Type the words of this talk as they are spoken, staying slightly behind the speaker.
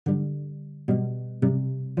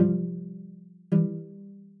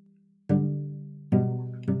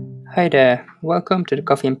Hi there, welcome to the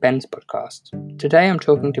Coffee and Pens podcast. Today I'm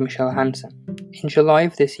talking to Michelle Hansen. In July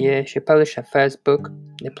of this year, she published her first book,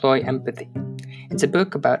 Deploy Empathy. It's a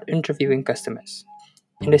book about interviewing customers.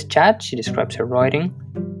 In this chat, she describes her writing,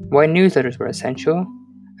 why newsletters were essential,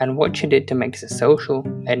 and what she did to make this a social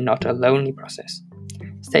and not a lonely process.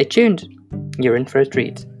 Stay tuned, you're in for a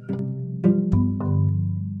treat.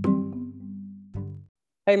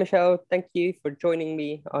 Hey Michelle, thank you for joining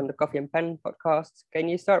me on the Coffee and Pen podcast. Can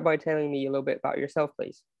you start by telling me a little bit about yourself,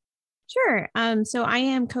 please? Sure. So I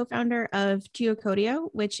am co-founder of Geocodio,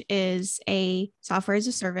 which is a software as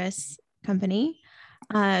a service company.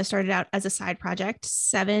 Started out as a side project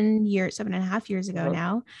 7.5 years ago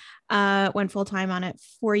now. Went full-time on it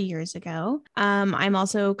 4 years ago. I'm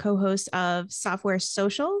also co-host of Software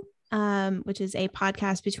Social, which is a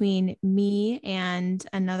podcast between me and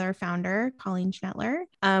another founder, Colleen Schnettler,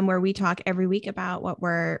 where we talk every week about what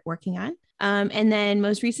we're working on. And then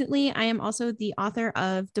most recently, I am also the author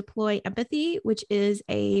of Deploy Empathy, which is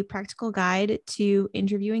a practical guide to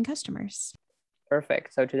interviewing customers.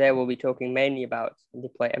 Perfect. So today we'll be talking mainly about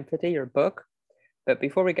Deploy Empathy, your book. But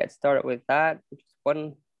before we get started with that, just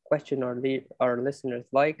one question our listeners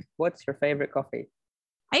like. What's your favorite coffee?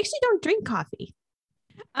 I actually don't drink coffee.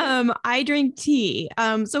 I drink tea.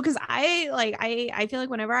 So because I feel like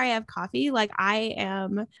whenever I have coffee, like I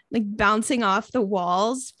am like bouncing off the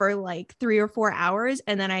walls for like 3 or 4 hours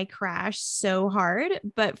and then I crash so hard.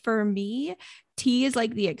 But for me, tea is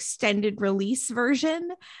like the extended release version.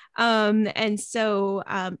 And so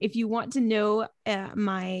if you want to know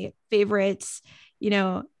my favorite,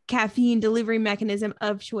 caffeine delivery mechanism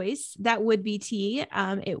of choice, that would be tea.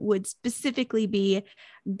 It would specifically be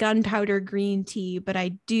gunpowder green tea, but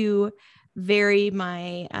I do vary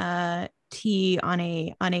my tea on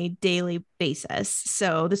a daily basis.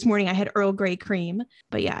 So this morning I had Earl Grey cream,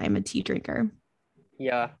 but yeah, I'm a tea drinker.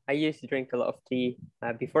 Yeah, I used to drink a lot of tea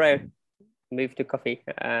before I moved to coffee.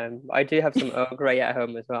 I do have some Earl Grey at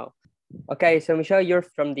home as well. Okay, so Michelle, you're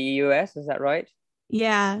from the US, is that right?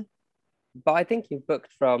 Yeah. But I think you've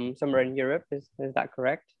booked from somewhere in Europe, is that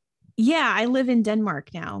correct? Yeah, I live in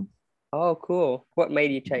Denmark now. Oh, cool. What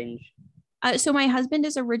made you change? So my husband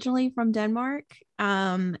is originally from Denmark,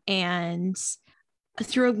 and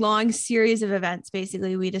through a long series of events,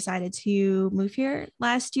 basically, we decided to move here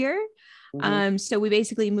last year. So we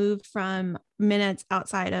basically moved from minutes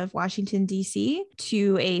outside of Washington, D.C.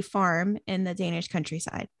 to a farm in the Danish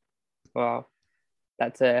countryside. Wow,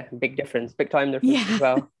 that's a big difference, big time difference as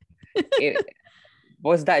well.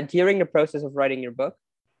 Was that during the process of writing your book?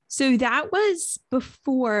 So that was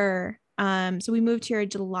before. So we moved here in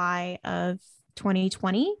July of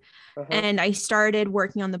 2020. And I started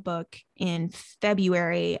working on the book in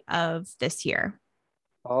February of this year.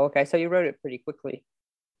 Oh, okay. So you wrote it pretty quickly.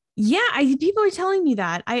 Yeah, people are telling me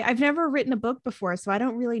that. I've never written a book before, so I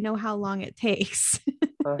don't really know how long it takes.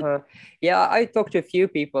 Yeah, I talked to a few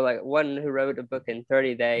people, like one who wrote a book in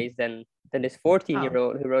 30 days, then this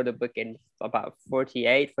 14-year-old who wrote a book in about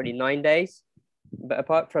 48, 49 days. But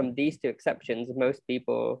apart from these two exceptions, most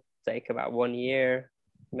people take about 1 year,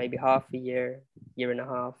 maybe half a year, year and a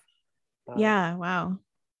half. Yeah, wow.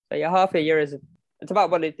 So yeah, half a year it's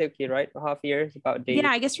about what it took you, right? Half a year is about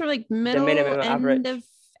I guess from like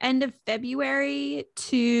end of February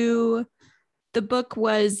to the book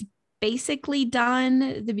was basically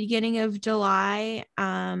done the beginning of July.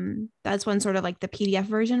 That's when sort of like the PDF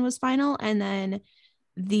version was final, and then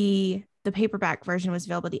the paperback version was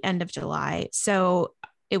available at the end of July. So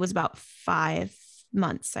it was about 5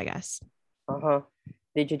 months, I guess.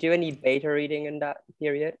 Did you do any beta reading in that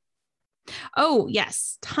period? Oh,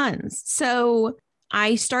 yes, tons. So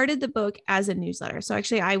I started the book as a newsletter. So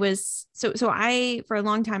actually I for a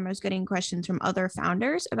long time I was getting questions from other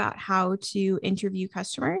founders about how to interview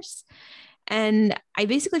customers. And I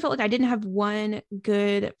basically felt like I didn't have one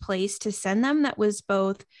good place to send them that was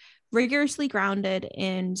both rigorously grounded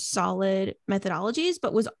in solid methodologies,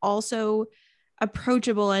 but was also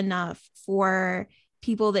approachable enough for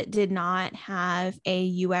people that did not have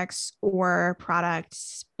a UX or product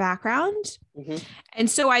background. And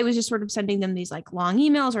so I was just sort of sending them these like long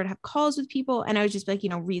emails, or I'd have calls with people. And I was just like,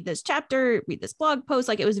 read this chapter, read this blog post.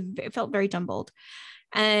 Like it felt very jumbled.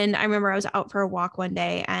 And I remember I was out for a walk one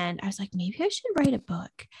day and I was like, maybe I should write a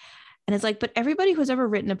book. And it's like, but everybody who's ever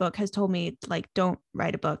written a book has told me, like, don't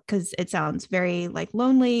write a book because it sounds very like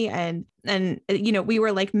lonely. And we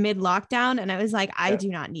were like mid lockdown and I was like, I do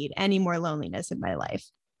not need any more loneliness in my life.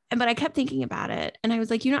 But I kept thinking about it and I was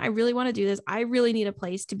like, I really want to do this. I really need a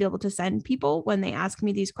place to be able to send people when they ask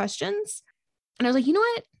me these questions. And I was like, you know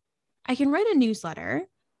what? I can write a newsletter.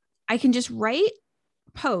 I can just write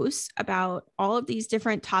posts about all of these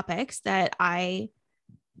different topics that I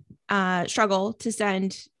struggle to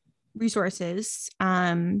send resources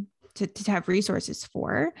to have resources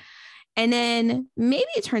for. And then maybe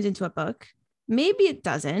it turns into a book, maybe it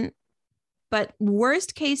doesn't. But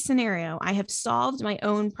worst case scenario, I have solved my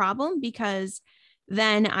own problem, because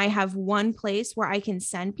then I have one place where I can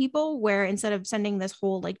send people, where instead of sending this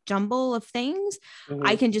whole like jumble of things,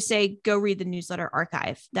 I can just say, go read the newsletter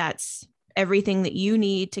archive. That's everything that you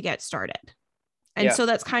need to get started. And so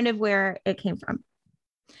that's kind of where it came from.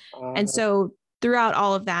 And so throughout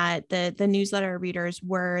all of that, the newsletter readers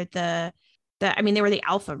were they were the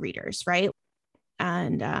alpha readers, right?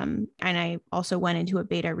 And I also went into a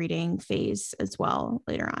beta reading phase as well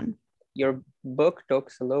later on. Your book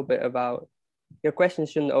talks a little bit about your questions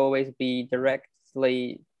shouldn't always be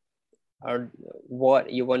directly or what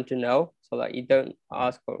you want to know. So like you don't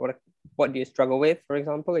ask what do you struggle with, for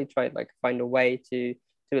example. You try to like find a way to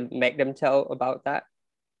make them tell about that.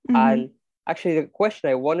 And actually the question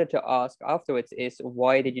I wanted to ask afterwards is,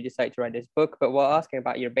 why did you decide to write this book? But while asking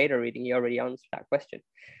about your beta reading, you already answered that question.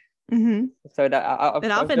 So that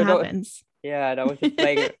it often happens. Yeah, that was just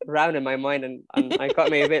playing around in my mind, and I got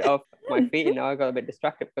me a bit off my feet, and now I got a bit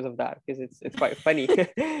distracted because of that, because it's quite funny.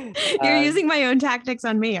 You're using my own tactics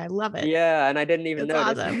on me. I love it. Yeah, and I didn't even know.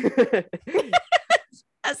 Awesome.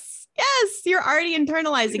 Yes, you're already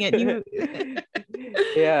internalizing it.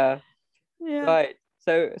 Yeah. Right.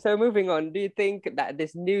 So moving on, do you think that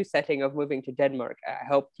this new setting of moving to Denmark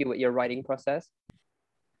helped you with your writing process?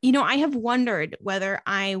 I have wondered whether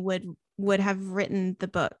I would have written the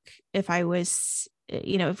book if I was,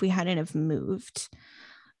 if we hadn't have moved.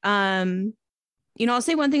 I'll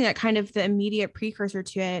say one thing that kind of the immediate precursor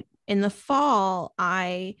to it. In the fall,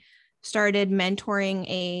 I started mentoring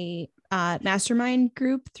a mastermind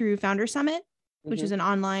group through Founder Summit, which is an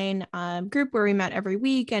online group where we met every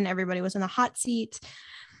week and everybody was in the hot seat.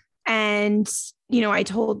 And, I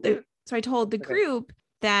told the group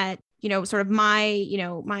that, sort of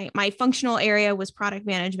my functional area was product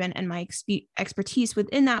management, and my expertise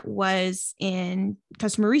within that was in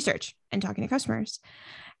customer research and talking to customers,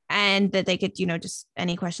 and that they could, just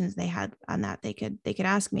any questions they had on that, they could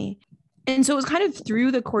ask me. And so it was kind of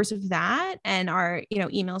through the course of that and our,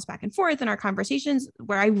 emails back and forth and our conversations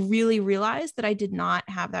where I really realized that I did not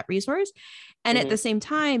have that resource. And at the same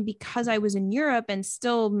time, because I was in Europe and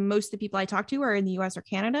still most of the people I talk to are in the US or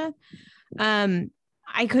Canada,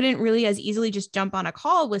 I couldn't really as easily just jump on a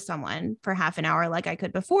call with someone for half an hour like I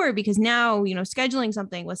could before, because now, scheduling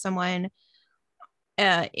something with someone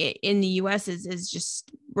in the US is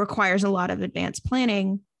just requires a lot of advanced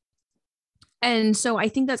planning. And so I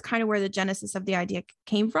think that's kind of where the genesis of the idea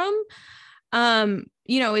came from.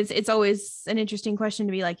 It's always an interesting question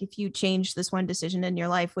to be like, if you changed this one decision in your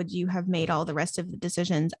life, would you have made all the rest of the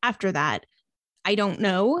decisions after that? I don't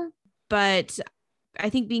know, but I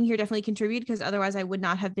think being here definitely contributed, because otherwise I would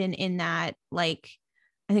not have been in that. Like,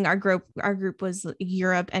 I think our group was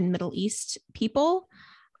Europe and Middle East people.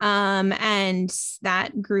 And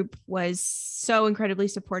that group was so incredibly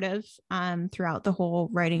supportive throughout the whole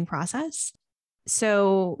writing process.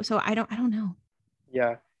 So I don't know.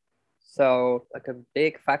 Yeah. So like a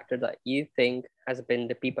big factor that you think has been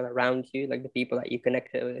the people around you, like the people that you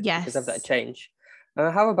connected with because of that change.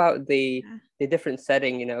 How about the different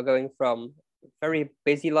setting, going from very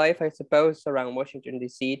busy life, I suppose, around Washington,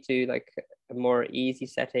 D.C. to like a more easy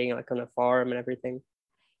setting, like on a farm and everything?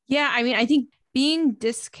 Yeah. I mean, I think being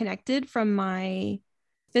disconnected from my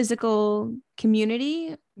physical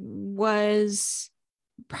community was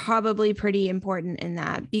probably pretty important in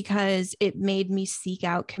that, because it made me seek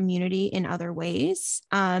out community in other ways.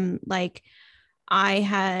 Like I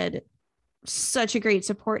had such a great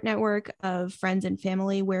support network of friends and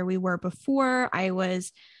family where we were before. I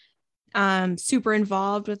was super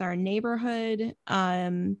involved with our neighborhood.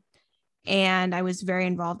 And I was very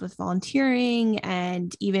involved with volunteering,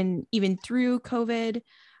 and even through COVID,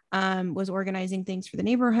 was organizing things for the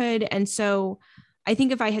neighborhood. And so I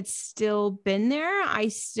think if I had still been there, I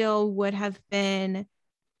still would have been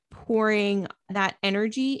pouring that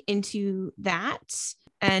energy into that.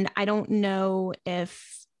 And I don't know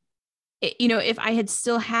if I had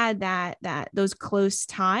still had those close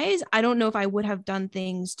ties, I don't know if I would have done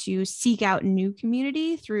things to seek out new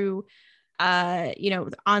community through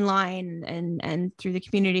online and through the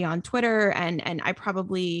community on Twitter. And I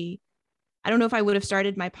don't know if I would have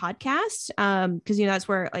started my podcast, because, that's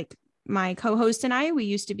where like my co-host and we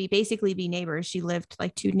used to basically be neighbors. She lived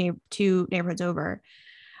like two neighborhoods over.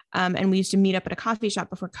 And we used to meet up at a coffee shop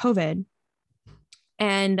before COVID.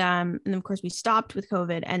 And of course we stopped with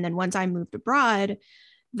COVID. And then once I moved abroad,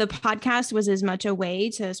 the podcast was as much a way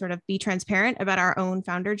to sort of be transparent about our own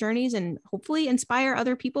founder journeys and hopefully inspire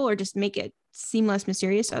other people or just make it seem less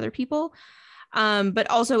mysterious to other people. But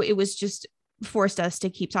also it was just forced us to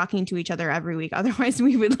keep talking to each other every week. Otherwise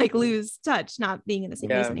we would like lose touch, not being in the same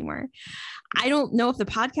place anymore. I don't know if the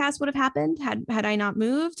podcast would have happened had I not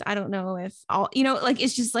moved. I don't know if all, like,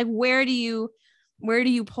 it's just like, where do you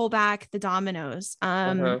pull back the dominoes?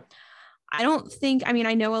 I don't think, I mean,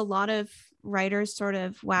 I know a lot of writers sort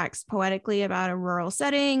of wax poetically about a rural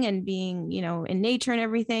setting and being, in nature and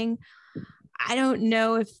everything. I don't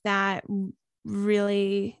know if that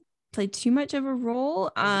really played too much of a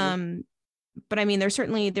role. But I mean,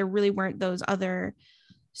 there really weren't those other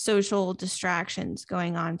social distractions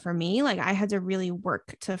going on for me. Like I had to really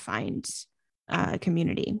work to find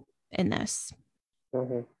community in this.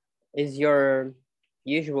 Is your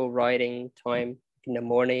usual writing time in the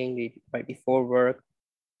morning, right before work?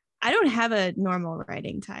 I don't have a normal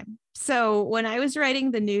writing time. So when I was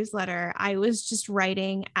writing the newsletter, I was just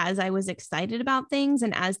writing as I was excited about things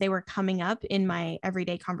and as they were coming up in my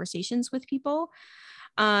everyday conversations with people.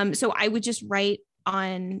 So I would just write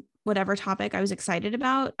on whatever topic I was excited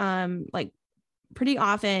about, like pretty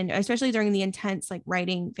often, especially during the intense like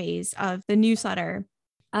writing phase of the newsletter.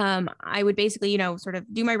 I would basically, sort of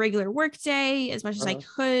do my regular work day as much as I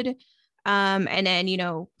could. And then,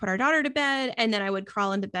 put our daughter to bed, and then I would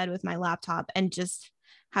crawl into bed with my laptop and just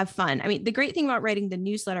have fun. I mean, the great thing about writing the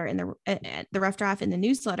newsletter and the rough draft in the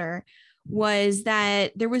newsletter was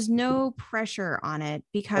that there was no pressure on it,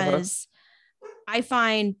 because I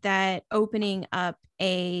find that opening up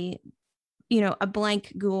a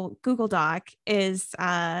blank Google Doc is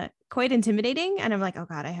quite intimidating. And I'm like, oh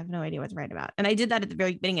God, I have no idea what to write about. And I did that at the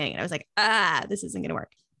very beginning and I was like, this isn't going to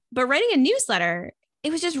work. But writing a newsletter,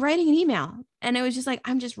 it was just writing an email. And it was just like,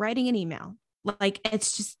 I'm just writing an email. Like,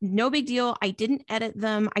 it's just no big deal. I didn't edit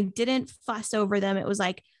them. I didn't fuss over them. It was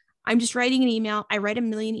like, I'm just writing an email. I write 1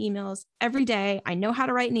 million emails every day. I know how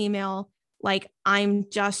to write an email. Like, I'm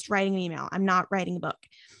just writing an email. I'm not writing a book.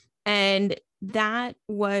 And that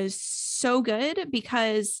was so good,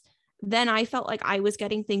 because then I felt like I was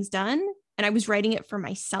getting things done and I was writing it for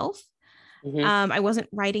myself. I wasn't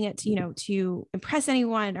writing it to impress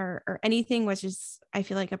anyone or anything, which is, I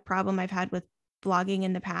feel like, a problem I've had with blogging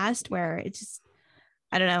in the past, where it's just,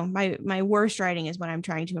 I don't know, my worst writing is when I'm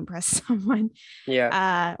trying to impress someone,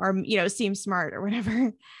 or seem smart or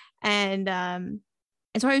whatever. And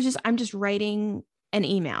so I'm just writing an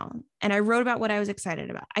email, and I wrote about what I was excited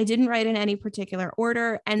about. I didn't write in any particular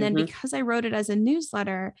order. And then because I wrote it as a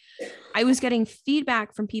newsletter, I was getting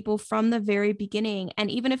feedback from people from the very beginning. And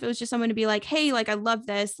even if it was just someone to be like, hey, like, I love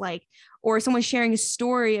this, like, or someone sharing a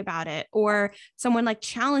story about it, or someone like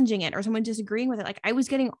challenging it, or someone disagreeing with it, like, I was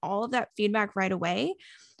getting all of that feedback right away.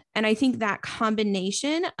 And I think that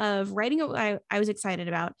combination of writing what I was excited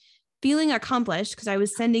about, feeling accomplished because I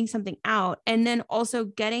was sending something out, and then also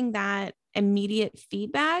getting that immediate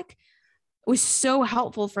feedback was so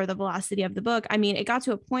helpful for the velocity of the book. I mean, it got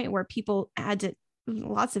to a point where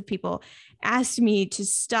lots of people asked me to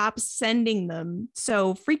stop sending them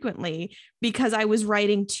so frequently because I was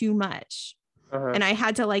writing too much. And I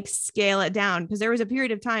had to like scale it down, because there was a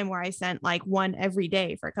period of time where I sent like one every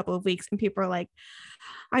day for a couple of weeks, and people are like,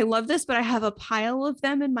 I love this, but I have a pile of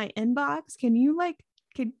them in my inbox. Can you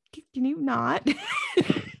can you not?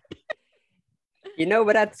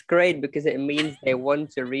 But that's great, because it means they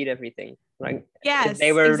want to read everything, right? Yes, if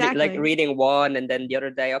they were exactly. like reading one, and then the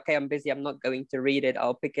other day, okay, I'm busy, I'm not going to read it,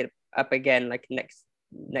 I'll pick it up again like next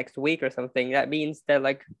week or something. That means they're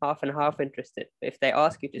like half and half interested. If they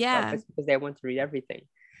ask you to stop, it's because they want to read everything.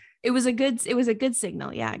 It was a good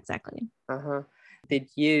signal. Yeah, exactly. Did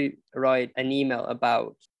you write an email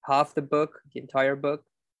about half the book, the entire book?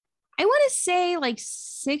 I want to say like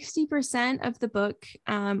 60% of the book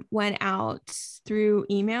went out through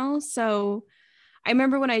email. So I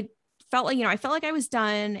remember when I felt like I was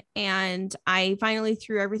done, and I finally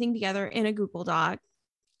threw everything together in a Google Doc,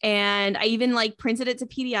 and I even like printed it to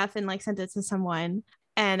PDF and like sent it to someone.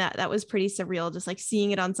 And that was pretty surreal. Just like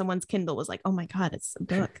seeing it on someone's Kindle was like, oh my God, it's a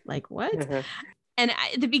book. Like, what? And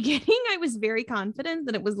at the beginning, I was very confident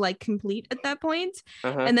that it was like complete at that point.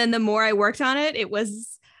 And then the more I worked on it, it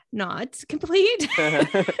was not complete.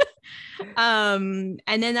 And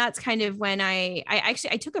then that's kind of when I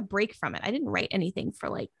took a break from it. I didn't write anything for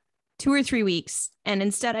like 2 or 3 weeks. And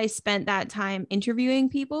instead I spent that time interviewing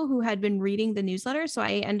people who had been reading the newsletter. So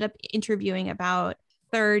I ended up interviewing about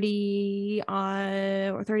 30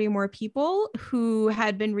 or more people who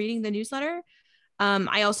had been reading the newsletter.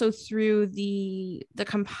 I also threw the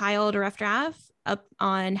compiled rough draft up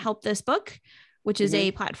on Help This Book, which is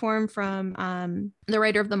a platform from the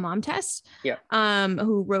writer of the Mom Test,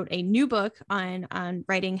 who wrote a new book on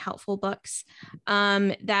writing helpful books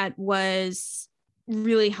that was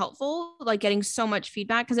really helpful, like getting so much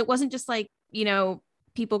feedback, because it wasn't just like, you know,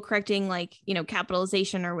 people correcting like, you know,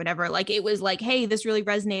 capitalization or whatever. Like it was like, hey, this really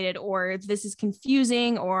resonated, or this is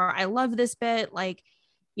confusing, or I love this bit, like,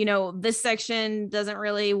 you know, this section doesn't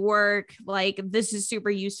really work, like this is super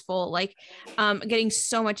useful, like getting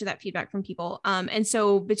so much of that feedback from people. And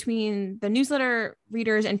so between the newsletter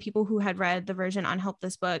readers and people who had read the version on Help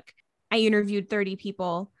This Book, I interviewed 30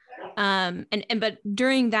 people. But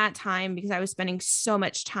during that time, because I was spending so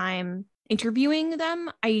much time interviewing them,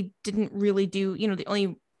 I didn't really do, you know, the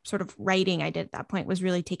only sort of writing I did at that point was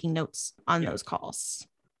really taking notes on those calls.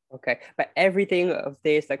 Okay, but everything of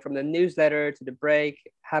this, like from the newsletter to the break,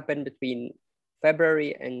 happened between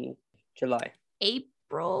February and July.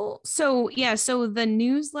 April. So the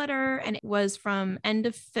newsletter, and it was from end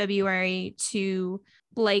of February to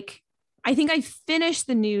like, I think I finished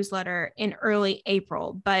the newsletter in early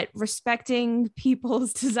April, but respecting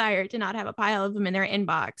people's desire to not have a pile of them in their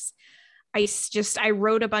inbox, I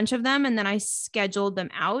wrote a bunch of them and then I scheduled them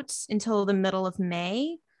out until the middle of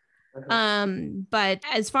May. But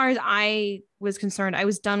as far as I was concerned, I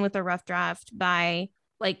was done with the rough draft by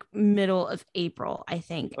like middle of April, I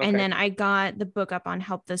think. Okay. And then I got the book up on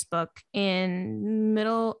Help This Book in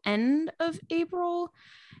end of April.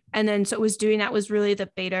 And then so it was really the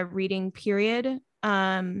beta reading period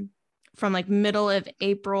from like middle of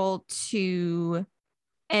April to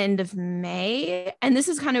end of May. And this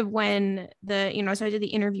is kind of when so I did the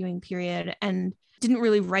interviewing period and didn't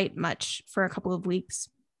really write much for a couple of weeks.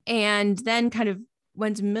 And then kind of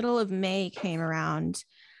when middle of May came around,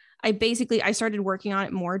 I started working on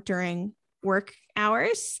it more during work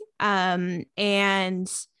hours. And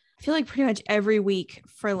I feel like pretty much every week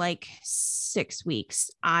for like 6 weeks,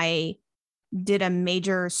 I did a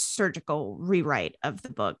major surgical rewrite of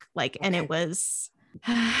the book. Like, and it was,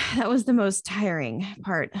 that was the most tiring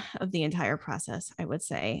part of the entire process, I would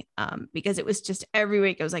say, because it was just every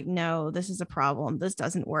week I was like, no, this is a problem. This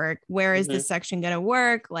doesn't work. Where is this section going to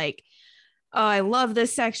work? Like, oh, I love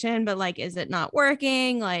this section, but like, is it not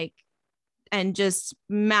working? Like, and just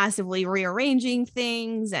massively rearranging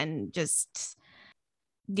things and just,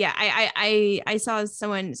 yeah, I saw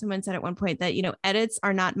someone said at one point that, you know, edits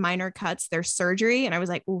are not minor cuts, they're surgery. And I was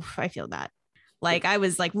like, oof, I feel that. Like I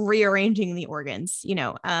was like rearranging the organs, you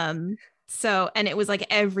know? So, and it was like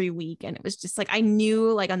every week, and it was just like, I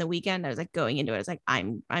knew like on the weekend, I was like going into it, I was like,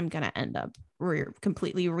 I'm going to end up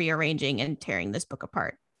completely rearranging and tearing this book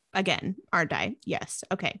apart again, aren't I? Yes.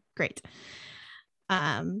 Okay, great.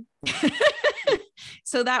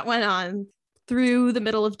 So that went on through the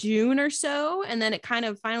middle of June or so. And then it kind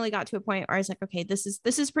of finally got to a point where I was like, okay, this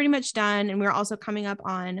is pretty much done. And we were also coming up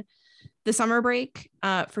on the summer break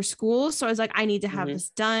for school. So I was like, I need to have this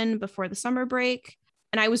done before the summer break.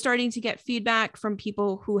 And I was starting to get feedback from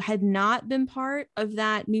people who had not been part of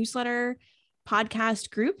that newsletter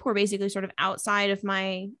podcast group, who are basically sort of outside of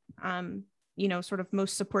my, sort of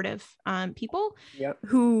most supportive people,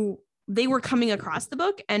 who they were coming across the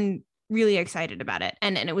book and really excited about it.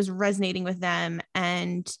 And it was resonating with them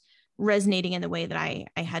and resonating in the way that I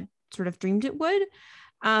had sort of dreamed it would.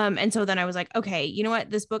 And so then I was like, okay, you know what?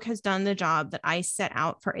 This book has done the job that I set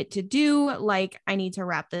out for it to do. Like, I need to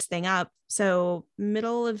wrap this thing up. So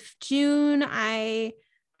middle of June, I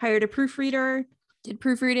hired a proofreader, did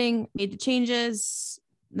proofreading, made the changes.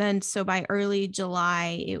 Then, so by early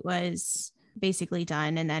July, it was basically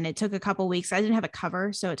done. And then it took a couple weeks. I didn't have a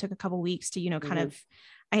cover. So it took a couple weeks to, kind of,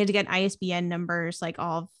 I had to get ISBN numbers, like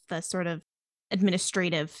all of the sort of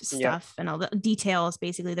administrative stuff and all the details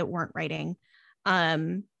basically that weren't writing.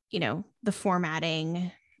 The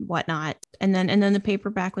formatting, whatnot. And then the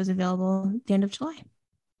paperback was available at the end of July.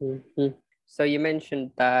 Mm-hmm. So you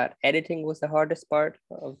mentioned that editing was the hardest part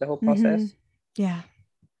of the whole process. Yeah.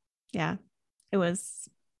 It was,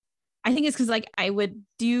 I think it's because like I would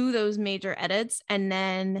do those major edits and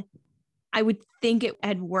then I would think it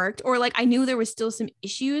had worked, or like I knew there was still some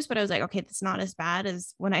issues, but I was like, okay, that's not as bad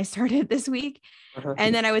as when I started this week.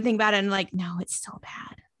 And then I would think about it and like, no, it's still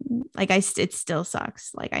bad. Like it still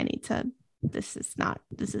sucks. Like this is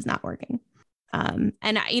not working. And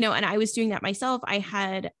I was doing that myself. I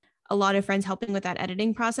had a lot of friends helping with that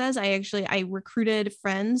editing process. I recruited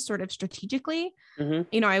friends sort of strategically.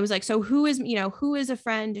 I was like, so who is a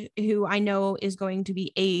friend who I know is going to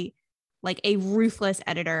be a ruthless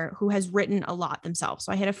editor who has written a lot themselves.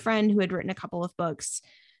 So I had a friend who had written a couple of books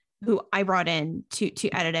who I brought in to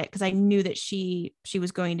edit it because I knew that she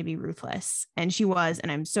was going to be ruthless, and she was,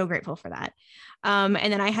 and I'm so grateful for that. And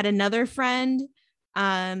then I had another friend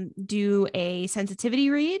do a sensitivity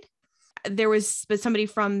read. There was somebody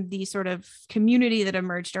from the sort of community that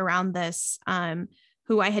emerged around this,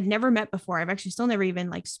 who I had never met before. I've actually still never even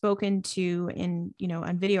like spoken to in,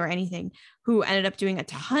 on video or anything, who ended up doing a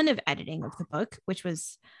ton of editing of the book, which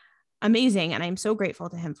was amazing. And I'm so grateful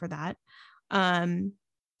to him for that.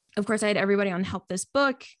 Of course, I had everybody on Help This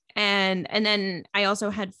Book. And then I also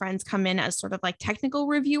had friends come in as sort of like technical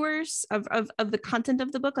reviewers of the content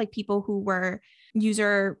of the book, like people who were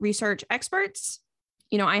user research experts.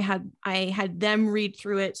 I had them read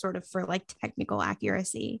through it sort of for like technical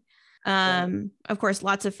accuracy. Of course,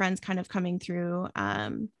 lots of friends kind of coming through.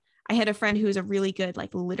 I had a friend who was a really good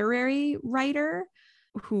like literary writer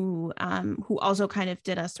who also kind of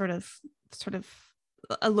did a sort of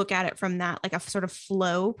a look at it from that, like a sort of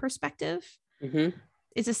flow perspective. Mm-hmm.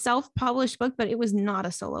 It's a self-published book, but it was not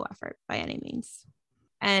a solo effort by any means.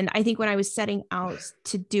 And I think when I was setting out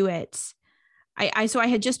to do it, I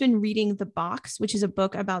had just been reading The Box, which is a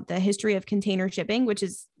book about the history of container shipping, which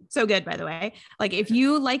is so good, by the way. Like if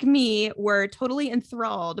you, like me, were totally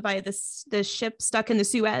enthralled by the ship stuck in the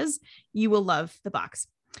Suez, you will love The Box.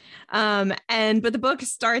 But the book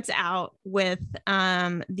starts out with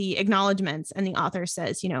the acknowledgments, and the author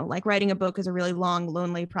says, like writing a book is a really long,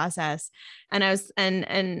 lonely process. And I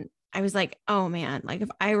was like, oh man, like if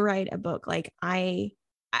I write a book, like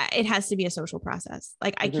it has to be a social process.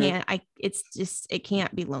 Like it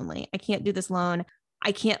can't be lonely. I can't do this alone.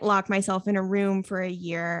 I can't lock myself in a room for a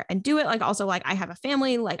year and do it. Like also like I have a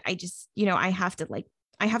family, like I just, I have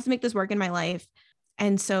to make this work in my life.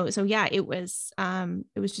 And so yeah, it was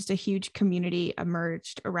just a huge community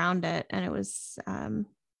emerged around it. And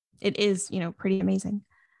it is, pretty amazing.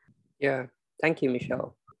 Yeah. Thank you,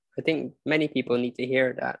 Michelle. I think many people need to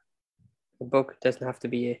hear that a book doesn't have to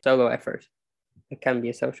be a solo effort. It can be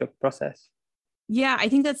a social process. Yeah, I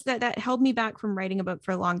think that held me back from writing a book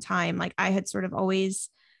for a long time. Like I had sort of always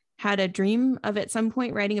had a dream of at some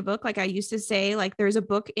point writing a book. Like I used to say, like, there's a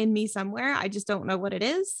book in me somewhere. I just don't know what it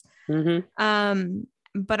is. Mm-hmm.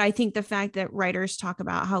 But I think the fact that writers talk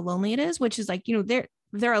about how lonely it is, which is like,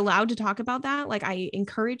 they're allowed to talk about that. Like I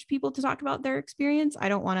encourage people to talk about their experience. I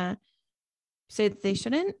don't want to say that they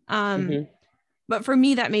shouldn't. But for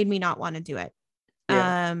me, that made me not want to do it.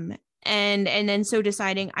 Yeah. And then so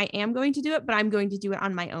deciding I am going to do it, but I'm going to do it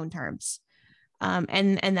on my own terms.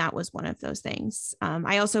 And that was one of those things.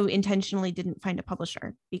 I also intentionally didn't find a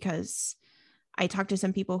publisher because I talked to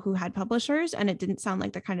some people who had publishers and it didn't sound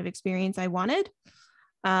like the kind of experience I wanted.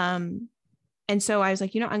 And so I was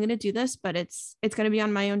like, I'm going to do this, but it's going to be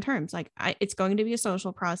on my own terms. Like it's going to be a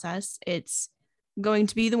social process. It's going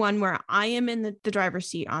to be the one where I am in the driver's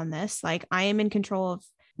seat on this. Like I am in control of,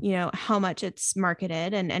 how much it's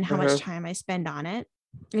marketed and how much time I spend on it.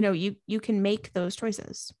 You can make those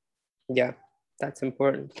choices. Yeah, that's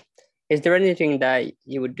important. Is there anything that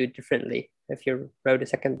you would do differently if you wrote a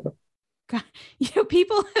second book? God,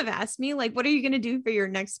 people have asked me like, what are you going to do for your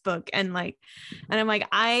next book? And I'm like,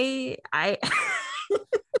 I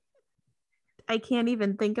I can't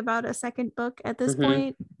even think about a second book at this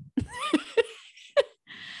point.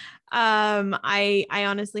 I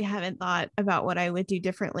honestly haven't thought about what I would do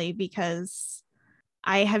differently because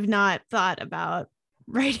I have not thought about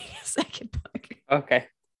writing a second book. Okay.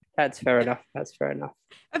 That's fair enough. I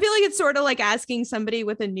feel like it's sort of like asking somebody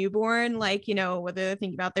with a newborn, like, whether they're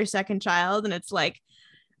thinking about their second child, and it's like,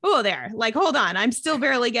 oh, like, hold on, I'm still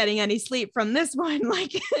barely getting any sleep from this one.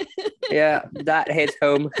 Like, yeah, that hits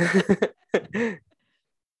home.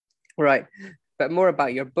 Right. But more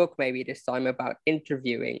about your book, maybe this time about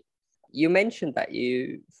interviewing. You mentioned that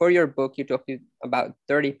for your book, you talked to about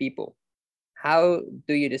 30 people. How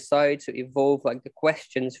do you decide to evolve like the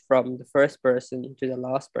questions from the first person to the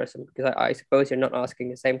last person? Because I suppose you're not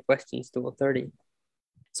asking the same questions to all 30.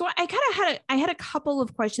 So I kind of had a couple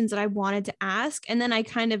of questions that I wanted to ask, and then I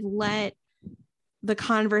kind of let the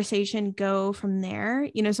conversation go from there.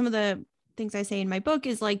 Some of the things I say in my book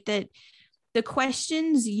is like that the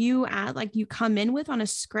questions you add, like you come in with on a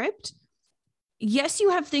script. Yes, you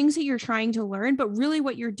have things that you're trying to learn, but really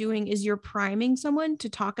what you're doing is you're priming someone to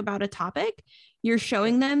talk about a topic. You're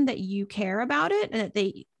showing them that you care about it and that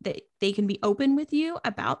they can be open with you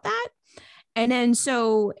about that. And then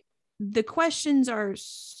so the questions are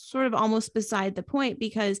sort of almost beside the point,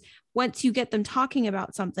 because once you get them talking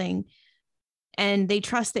about something and they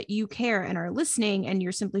trust that you care and are listening and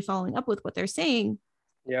you're simply following up with what they're saying,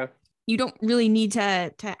 yeah, you don't really need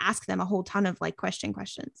to ask them a whole ton of like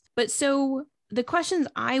questions. But so the questions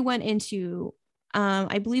I went into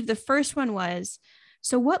I believe the first one was,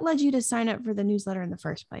 so what led you to sign up for the newsletter in the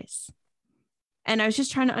first place? And I was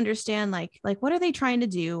just trying to understand, like what are they trying to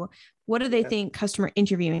do? What do they think customer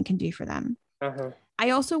interviewing can do for them? I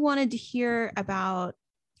also wanted to hear about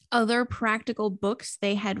other practical books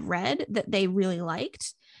they had read that they really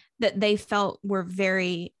liked, that they felt were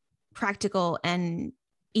very practical and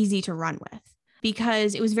easy to run with,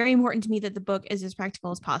 because it was very important to me that the book is as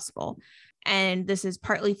practical as possible. And this is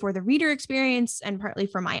partly for the reader experience and partly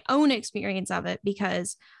for my own experience of it,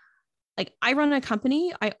 because like I run a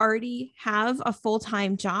company, I already have a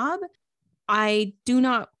full-time job. I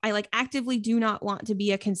actively do not want to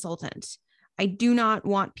be a consultant. I do not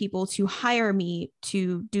want people to hire me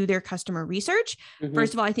to do their customer research.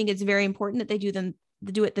 First of all, I think it's very important that they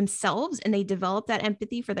do it themselves and they develop that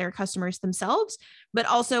empathy for their customers themselves. But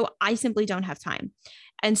also, I simply don't have time.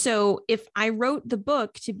 And so if I wrote the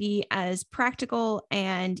book to be as practical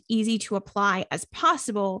and easy to apply as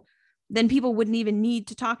possible, then people wouldn't even need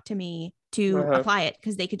to talk to me to apply it,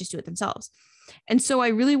 because they could just do it themselves. And so I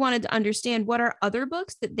really wanted to understand what are other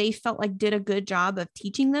books that they felt like did a good job of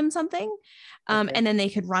teaching them something. And then they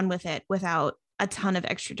could run with it without a ton of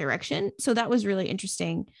extra direction. So that was really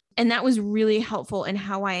interesting. And that was really helpful in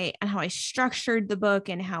how I structured the book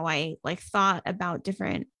and how I thought about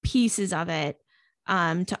different pieces of it,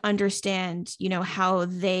 to understand, how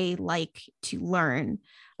they like to learn.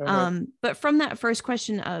 But from that first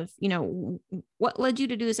question of, what led you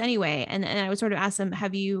to do this anyway? And I would sort of ask them,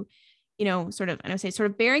 have you, sort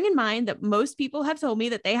of bearing in mind that most people have told me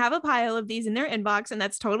that they have a pile of these in their inbox, and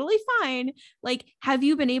that's totally fine. Like, have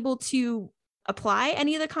you been able to apply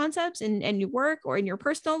any of the concepts in your work or in your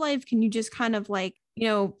personal life? Can you just kind of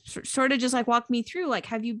sort of just walk me through,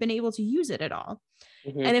 have you been able to use it at all?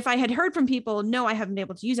 And if I had heard from people, no, I haven't been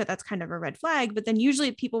able to use it, that's kind of a red flag. But then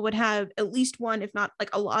usually people would have at least one, if not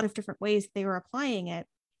a lot of different ways they were applying it.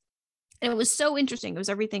 And it was so interesting. It was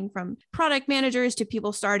everything from product managers to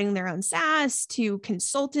people starting their own SaaS to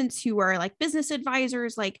consultants who are business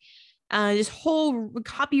advisors, this whole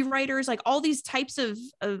copywriters, all these types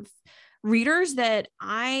of readers that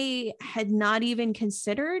I had not even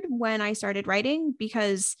considered when I started writing.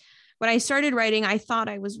 Because when I started writing, I thought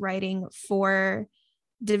I was writing for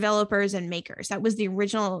developers and makers. That was the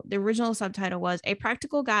original subtitle was A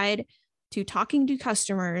Practical Guide to Talking to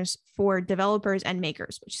Customers for Developers and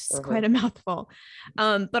Makers, which is quite a mouthful.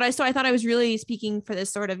 But I thought I was really speaking for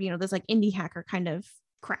this sort of, this indie hacker kind of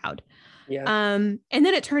crowd. Yeah. And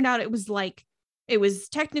then it turned out it was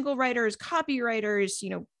technical writers,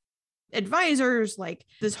 copywriters, advisors,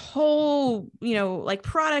 this whole,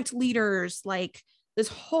 product leaders, this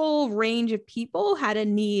whole range of people had a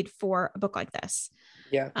need for a book like this.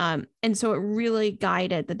 Yeah. And so it really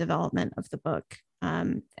guided the development of the book.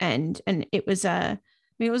 And it was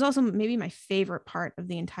it was also maybe my favorite part of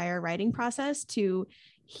the entire writing process, to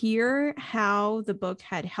hear how the book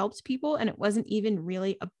had helped people. And it wasn't even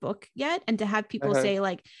really a book yet. And to have people say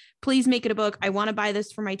please make it a book. I want to buy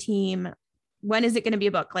this for my team. When is it going to be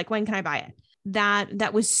a book? When can I buy it?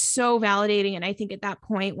 That was so validating. And I think at that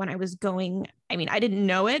point when I was going, I didn't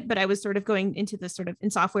know it, but I was sort of going into the sort of, in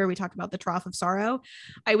software, we talk about the trough of sorrow.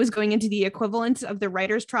 I was going into the equivalent of the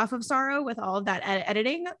writer's trough of sorrow with all of that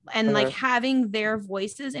editing and having their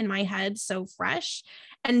voices in my head so fresh,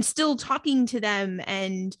 and still talking to them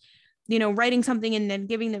and, writing something and then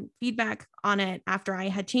giving them feedback on it after I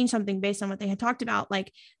had changed something based on what they had talked about.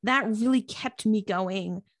 That really kept me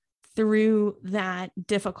going through that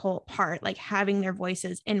difficult part, having their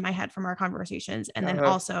voices in my head from our conversations, and then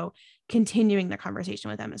also continuing the conversation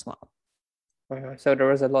with them as well. So there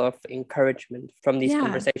was a lot of encouragement from these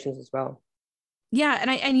conversations as well. Yeah.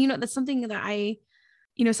 And that's something that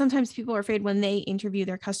sometimes people are afraid when they interview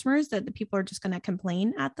their customers that the people are just going to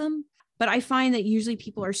complain at them. But I find that usually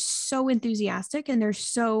people are so enthusiastic and they're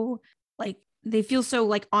so they feel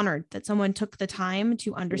so honored that someone took the time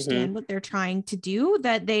to understand what they're trying to do,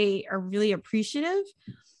 that they are really appreciative.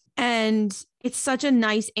 And it's such a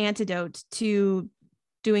nice antidote to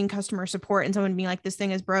doing customer support and someone being like, this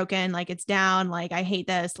thing is broken, it's down, I hate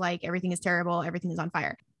this, everything is terrible, everything is on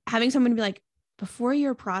fire. Having someone be like, before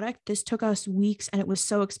your product, this took us weeks and it was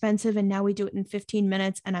so expensive, and now we do it in 15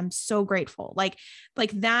 minutes and I'm so grateful.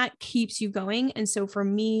 That keeps you going. And so for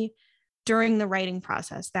me, during the writing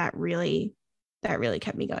process, that really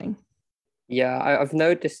kept me going. Yeah, I've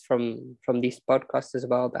noticed from these podcasts as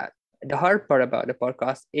well that the hard part about the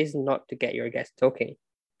podcast is not to get your guests talking,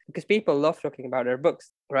 because people love talking about their books,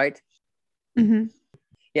 right?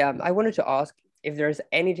 Yeah, I wanted to ask if there's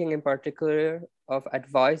anything in particular of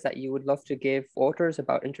advice that you would love to give authors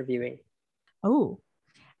about interviewing. Oh,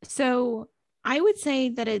 so I would say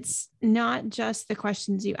that it's not just the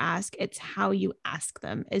questions you ask, it's how you ask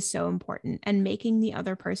them is so important, and making the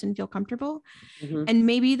other person feel comfortable. Mm-hmm. And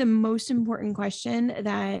maybe the most important question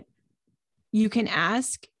that you can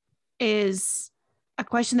ask is a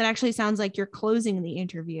question that actually sounds like you're closing the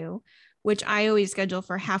interview, which I always schedule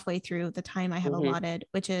for halfway through the time I have allotted,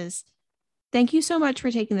 which is, thank you so much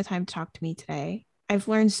for taking the time to talk to me today. I've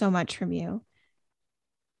learned so much from you.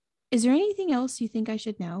 Is there anything else you think I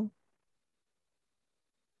should know?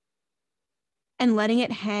 And letting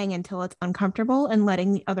it hang until it's uncomfortable and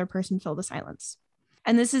letting the other person fill the silence.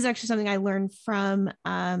 And this is actually something I learned from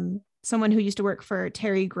someone who used to work for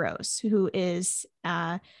Terry Gross, who is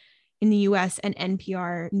in the US an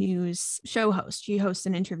NPR news show host. She hosts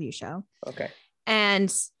an interview show. Okay.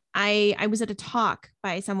 And I was at a talk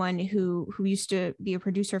by someone who used to be a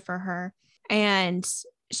producer for her. And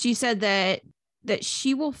she said that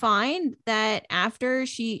she will find that after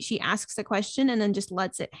she asks a question and then just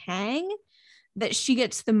lets it hang, that she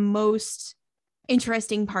gets the most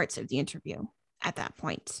interesting parts of the interview at that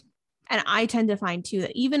point. And I tend to find too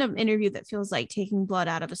that even an interview that feels like taking blood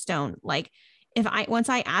out of a stone, like once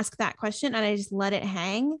I ask that question and I just let it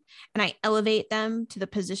hang and I elevate them to the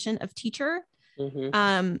position of teacher,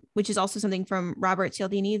 which is also something from Robert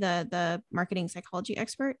Cialdini, the marketing psychology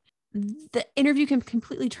expert, the interview can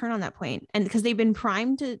completely turn on that point. And because they've been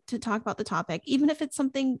primed to talk about the topic, even if it's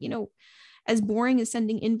something, as boring as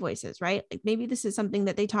sending invoices, right? Like maybe this is something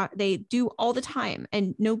that they do all the time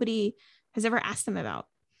and nobody has ever asked them about.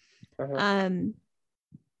 Then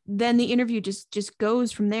the interview just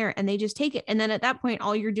goes from there and they just take it. And then at that point,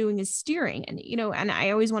 all you're doing is steering. And, and I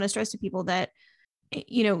always want to stress to people that,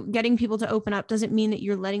 getting people to open up doesn't mean that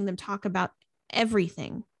you're letting them talk about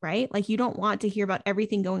everything, right? Like you don't want to hear about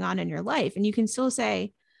everything going on in your life. And you can still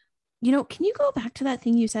say, can you go back to that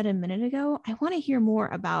thing you said a minute ago? I want to hear more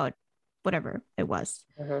about whatever it was.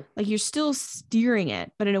 Like you're still steering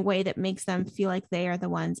it, but in a way that makes them feel like they are the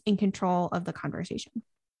ones in control of the conversation.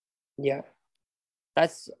 Yeah,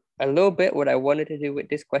 that's a little bit what I wanted to do with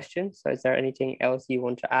this question. So is there anything else you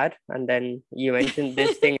want to add? And then you mentioned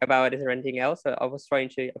this thing about, is there anything else? So I was trying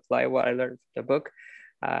to apply what I learned from the book.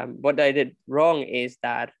 What I did wrong is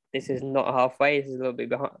that this is not halfway. This is a little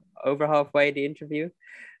bit over halfway the interview.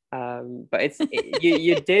 But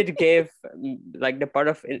you did give like the part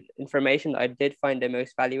of information that I did find the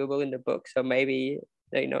most valuable in the book. So maybe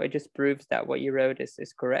it just proves that what you wrote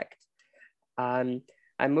is correct.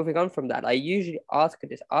 And moving on from that, I usually ask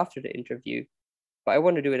this after the interview, but I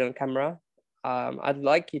want to do it on camera. I'd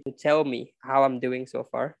like you to tell me how I'm doing so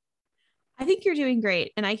far. I think you're doing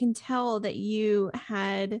great, and I can tell that you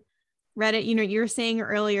had read it. You were saying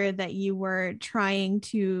earlier that you were trying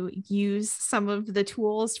to use some of the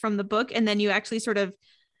tools from the book, and then you actually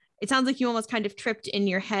it sounds like you almost kind of tripped in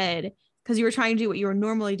your head because you were trying to do what you were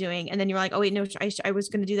normally doing. And then you were like, oh wait, no, I was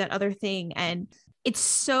going to do that other thing. And it's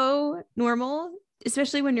so normal,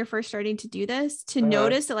 especially when you're first starting to do this, to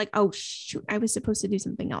notice that like, oh shoot, I was supposed to do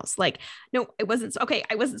something else. Like, no, it wasn't. Okay.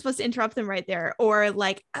 I wasn't supposed to interrupt them right there. Or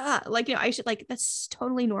like, I should, like, that's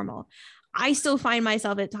totally normal. I still find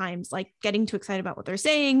myself at times like getting too excited about what they're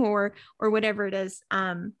saying or whatever it is.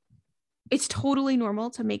 It's totally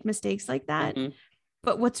normal to make mistakes like that.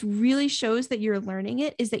 But what's really shows that you're learning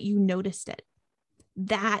it is that you noticed it.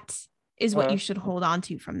 That is what you should hold on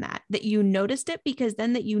to from that you noticed it, because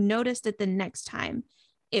then that you noticed it the next time,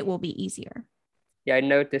 it will be easier. Yeah, I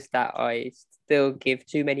noticed that I still give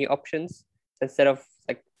too many options instead of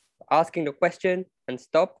like asking the question and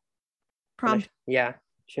stop. Prompt.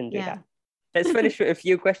 Shouldn't do that. Let's finish with a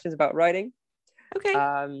few questions about writing. Okay.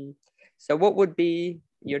 So what would be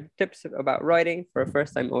your tips about writing for a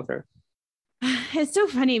first-time author? It's so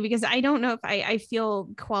funny because I don't know if I feel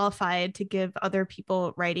qualified to give other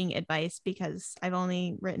people writing advice because I've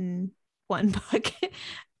only written one book.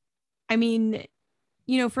 I mean,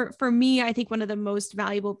 for me, I think one of the most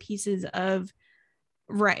valuable pieces of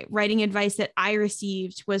writing advice that I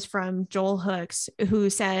received was from Joel Hooks, who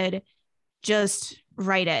said, just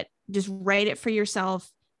write it. Just write it for yourself.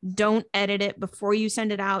 Don't edit it before you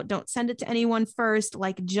send it out. Don't send it to anyone first.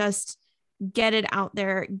 Like, just get it out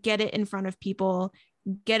there, get it in front of people,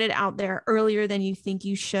 get it out there earlier than you think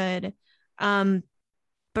you should. But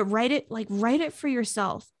write it for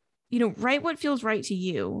yourself, write what feels right to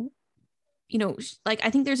you. Like, I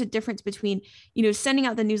think there's a difference between, sending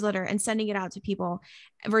out the newsletter and sending it out to people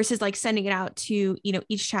versus like sending it out to,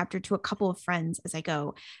 each chapter to a couple of friends as I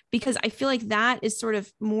go, because I feel like that is sort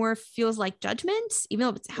of more feels like judgment, even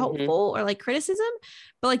though it's helpful or like criticism.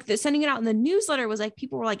 But like sending it out in the newsletter was like,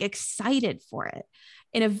 people were like excited for it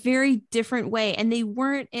in a very different way. And they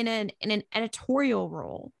weren't in an editorial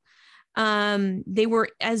role. They were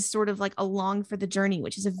as sort of like along for the journey,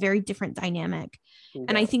 which is a very different dynamic. Yeah.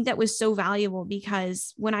 And I think that was so valuable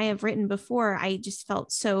because when I have written before, I just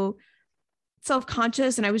felt so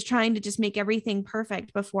self-conscious and I was trying to just make everything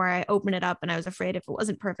perfect before I open it up. And I was afraid if it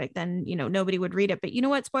wasn't perfect, then, nobody would read it. But you know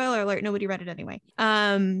what? Spoiler alert, nobody read it anyway.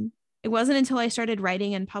 It wasn't until I started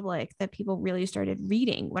writing in public that people really started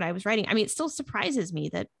reading what I was writing. I mean, it still surprises me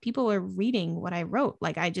that people are reading what I wrote.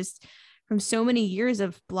 Like from so many years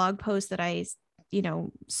of blog posts that I,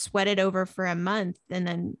 sweated over for a month and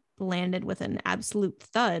then landed with an absolute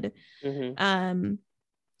thud. Mm-hmm.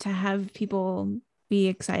 To have people be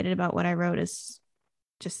excited about what I wrote is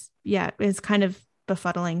just, it's kind of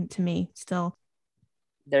befuddling to me still.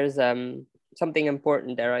 There's something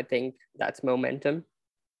important there, I think. That's momentum.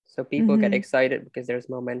 So people get excited because there's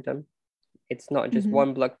momentum. It's not just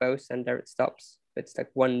one blog post and there it stops. It's like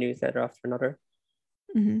one newsletter after another.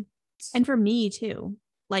 And for me too,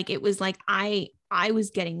 like it was like I was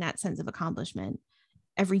getting that sense of accomplishment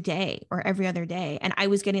every day or every other day, and I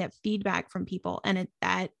was getting that feedback from people, and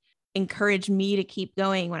that encouraged me to keep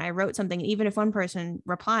going when I wrote something. Even if one person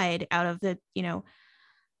replied out of the, I don't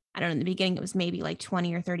know, in the beginning it was maybe like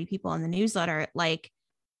 20 or 30 people in the newsletter, like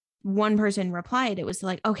one person replied, it was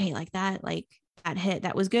like, okay, like that hit,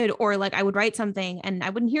 that was good. Or like I would write something and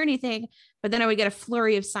I wouldn't hear anything, but then I would get a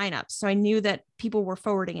flurry of signups. So I knew that people were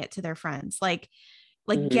forwarding it to their friends. Like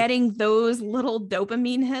getting those little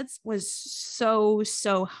dopamine hits was so,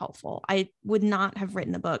 so helpful. I would not have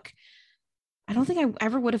written the book. I don't think I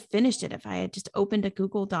ever would have finished it if I had just opened a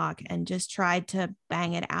Google Doc and just tried to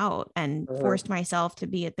bang it out and forced myself to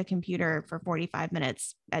be at the computer for 45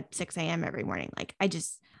 minutes at 6 a.m. every morning. Like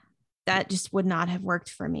that just would not have worked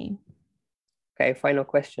for me. Okay, final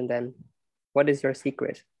question then. What is your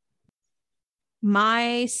secret?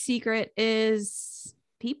 My secret is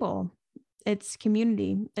people. It's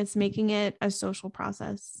community. It's making it a social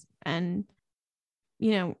process. And,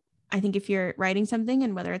 I think if you're writing something,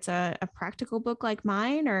 and whether it's a practical book like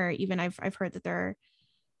mine, or even I've heard that there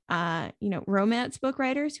are, romance book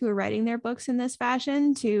writers who are writing their books in this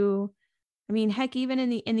fashion heck, even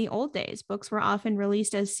in the old days, books were often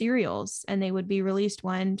released as serials and they would be released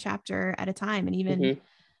one chapter at a time. And even,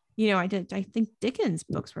 I think Dickens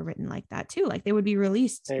books were written like that too. Like they would be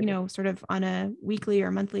released, sort of on a weekly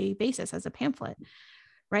or monthly basis as a pamphlet,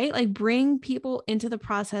 right? Like bring people into the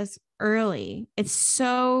process early. It's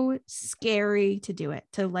so scary to do it,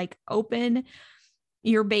 to like open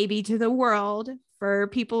your baby to the world for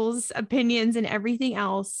people's opinions and everything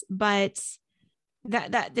else. But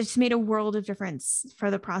that just made a world of difference for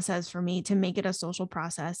the process for me, to make it a social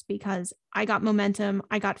process, because I got momentum,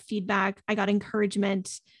 I got feedback, I got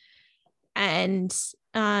encouragement. And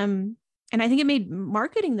I think it made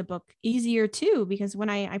marketing the book easier too, because when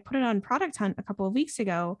I put it on Product Hunt a couple of weeks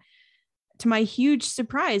ago, to my huge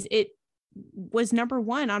surprise, it was number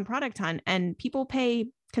one on Product Hunt, and people pay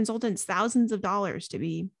consultants thousands of dollars to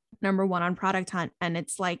be number one on Product Hunt. And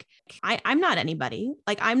it's like, I'm not anybody.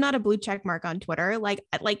 Like I'm not a blue check mark on Twitter. Like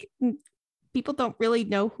people don't really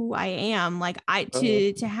know who I am. Like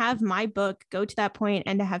to have my book go to that point,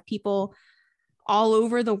 and to have people all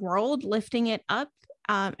over the world lifting it up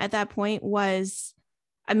at that point was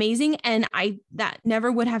amazing. And that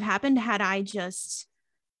never would have happened had I just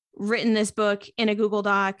written this book in a Google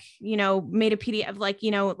Doc, made a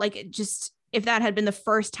PDF, just if that had been the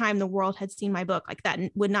first time the world had seen my book, like that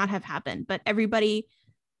would not have happened. But everybody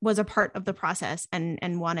was a part of the process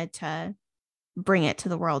and wanted to bring it to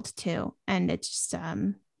the world too. And it just, it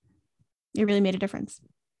really made a difference.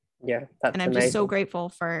 Yeah. That's and I'm amazing. Just so grateful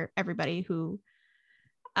for everybody who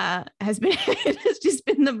has been, it has just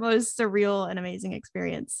been the most surreal and amazing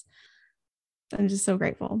experience. I'm just so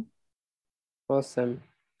grateful. Awesome.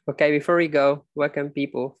 Okay, before we go, where can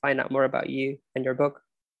people find out more about you and your book?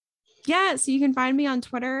 Yeah, so you can find me on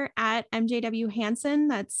Twitter at MJW Hansen.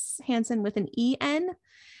 That's Hansen with an EN.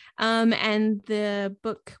 And the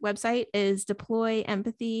book website is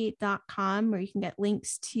deployempathy.com, where you can get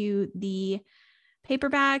links to the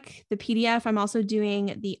paperback, the PDF. I'm also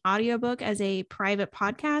doing the audiobook as a private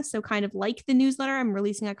podcast. So kind of like the newsletter, I'm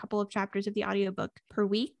releasing a couple of chapters of the audiobook per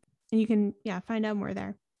week. And you can, find out more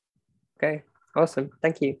there. Okay, awesome.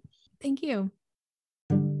 Thank you. Thank you.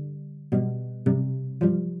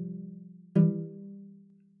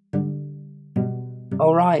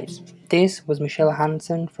 Alright, this was Michelle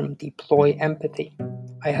Hansen from Deploy Empathy.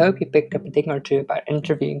 I hope you picked up a thing or two about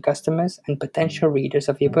interviewing customers and potential readers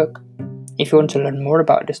of your book. If you want to learn more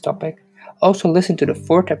about this topic, also listen to the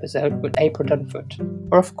 4th episode with April Dunfoot,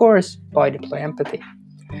 or of course, buy Deploy Empathy.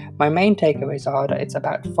 My main takeaways are that it's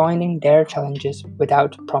about finding their challenges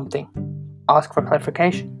without prompting. Ask for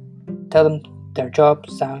clarification. tell them their job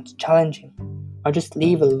sounds challenging, or just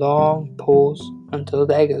leave a long pause until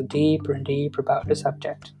they go deeper and deeper about the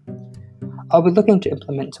subject. I'll be looking to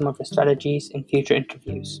implement some of the strategies in future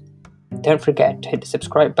interviews. Don't forget to hit the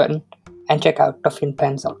subscribe button and check out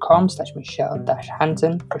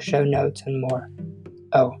coffeeandpens.com/Michelle-Hansen for show notes and more.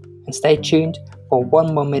 Oh, and stay tuned for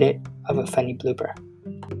one more minute of a funny blooper.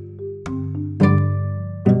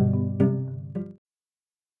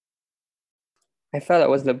 I felt it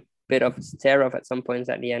was a bit of a stare off at some points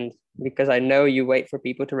at the end, because I know you wait for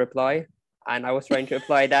people to reply, and I was trying to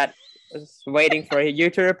reply that. I was waiting for you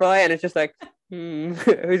to reply, and it's just like, who's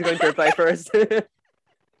going to reply first?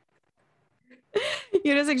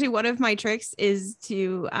 That's actually one of my tricks is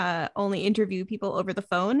to only interview people over the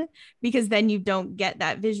phone, because then you don't get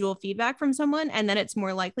that visual feedback from someone, and then it's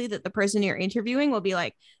more likely that the person you're interviewing will be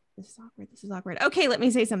like, this is awkward. Okay, let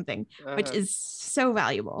me say something, which is so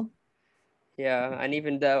valuable. Yeah, and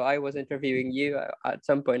even though I was interviewing you, at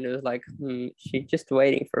some point it was like, she's just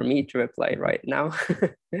waiting for me to reply right now.